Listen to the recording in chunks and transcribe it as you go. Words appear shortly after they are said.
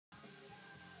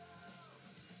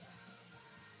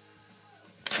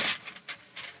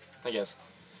I guess.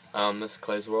 This is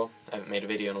Clay's World. I haven't made a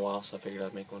video in a while, so I figured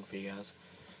I'd make one for you guys.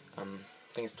 I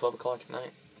think it's 12 o'clock at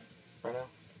night right now.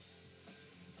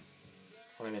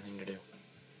 I don't have anything to do.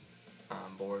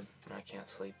 I'm bored and I can't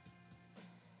sleep.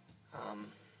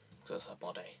 Because I slept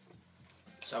all day.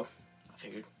 So, I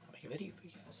figured I'd make a video for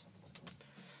you guys.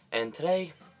 And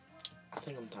today, I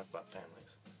think I'm going to talk about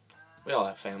families. We all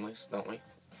have families, don't we? You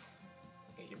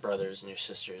got your brothers and your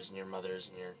sisters and your mothers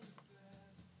and your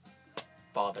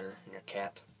father and your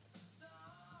cat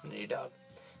and your dog.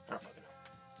 I don't fucking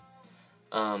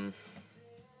know.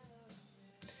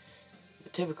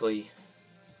 But typically,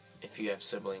 if you have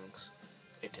siblings,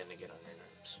 they tend to get on your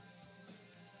nerves.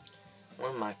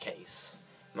 Well, in my case,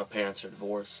 my parents are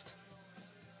divorced.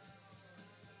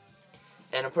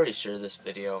 And I'm pretty sure this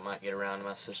video might get around to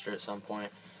my sister at some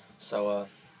point. So, I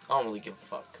don't really give a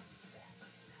fuck.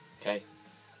 Okay?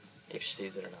 If she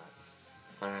sees it or not.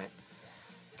 Alright?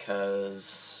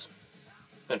 Because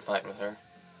I've been fighting with her.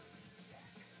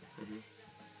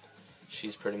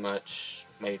 She's pretty much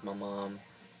made my mom,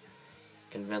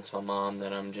 convinced my mom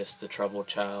that I'm just a troubled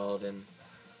child and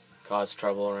cause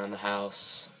trouble around the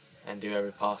house and do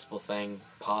every possible thing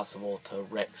possible to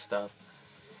wreck stuff.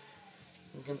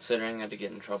 And considering I had to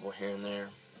get in trouble here and there,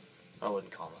 I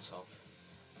wouldn't call myself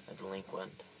a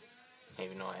delinquent,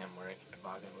 even though I am wearing a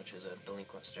toboggan, which is a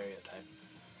delinquent stereotype.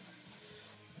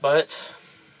 But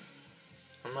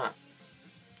I'm not.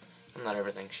 I'm not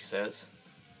everything she says.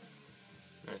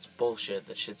 And it's bullshit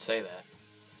that she'd say that.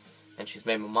 And she's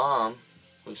made my mom,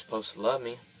 who's supposed to love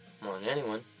me more than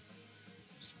anyone,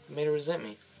 she's made her resent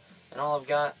me. And all I've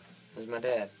got is my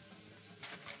dad.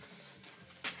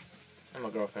 And my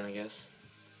girlfriend, I guess.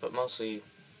 But mostly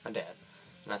my dad.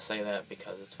 And I say that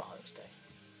because it's Father's Day.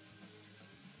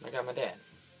 And I got my dad.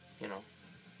 You know.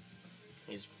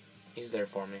 He's there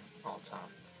for me all the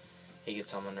time. He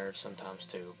gets on my nerves sometimes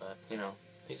too, but, you know,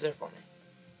 he's there for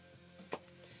me.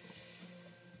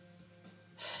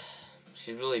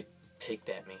 She's really picked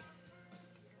at me.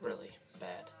 Really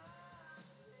bad.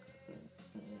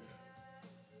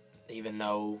 Even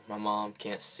though my mom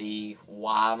can't see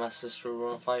why my sister would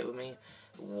want to fight with me,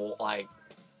 like,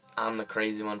 I'm the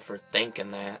crazy one for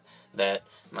thinking that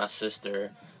my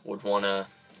sister would want to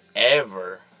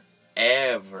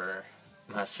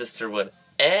my sister would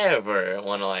ever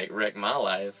want to, like, wreck my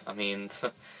life. I mean,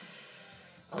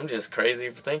 I'm just crazy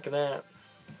for thinking that.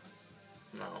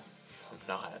 No, I'm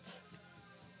not.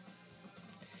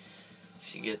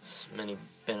 She gets many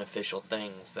beneficial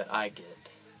things that I get.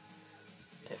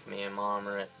 If me and Mom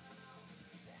are at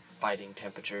fighting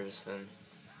temperatures, then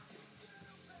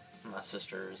my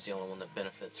sister is the only one that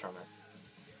benefits from it.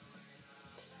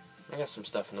 I got some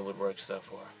stuff in the woodwork stuff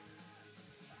for her.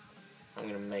 I'm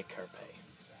gonna make her pay.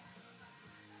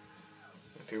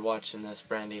 If you're watching this,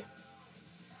 Brandy,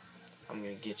 I'm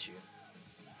gonna get you.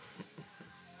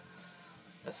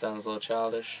 That sounds a little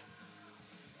childish,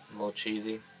 a little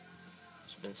cheesy.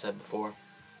 It's been said before.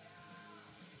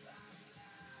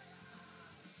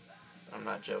 I'm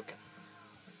not joking.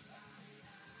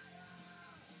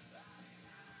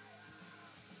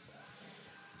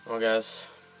 Well, guys,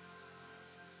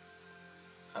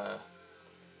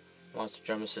 watch the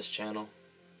Drum Assist channel.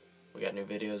 We got new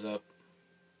videos up.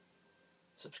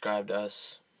 Subscribe to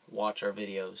us. Watch our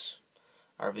videos.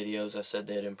 Our videos, I said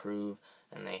they'd improve,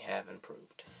 and they have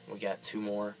improved. We got 2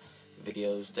 more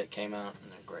videos that came out,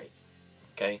 and they're great.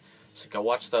 Okay? So go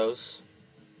watch those.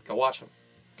 Go watch them,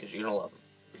 because you're going to love them.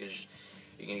 Because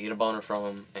you're going to get a boner from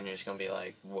them, and you're just going to be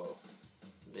like, whoa.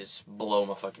 Just blow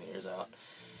my fucking ears out.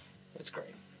 It's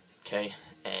great. Okay?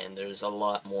 And there's a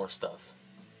lot more stuff.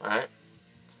 Alright?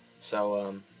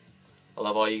 So, I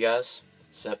love all you guys,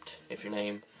 except if your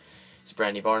name is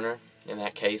Brandy Varner. In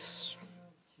that case,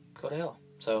 go to hell.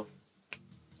 So,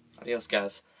 adios,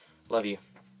 guys. Love you.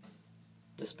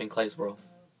 This has been Clay's World.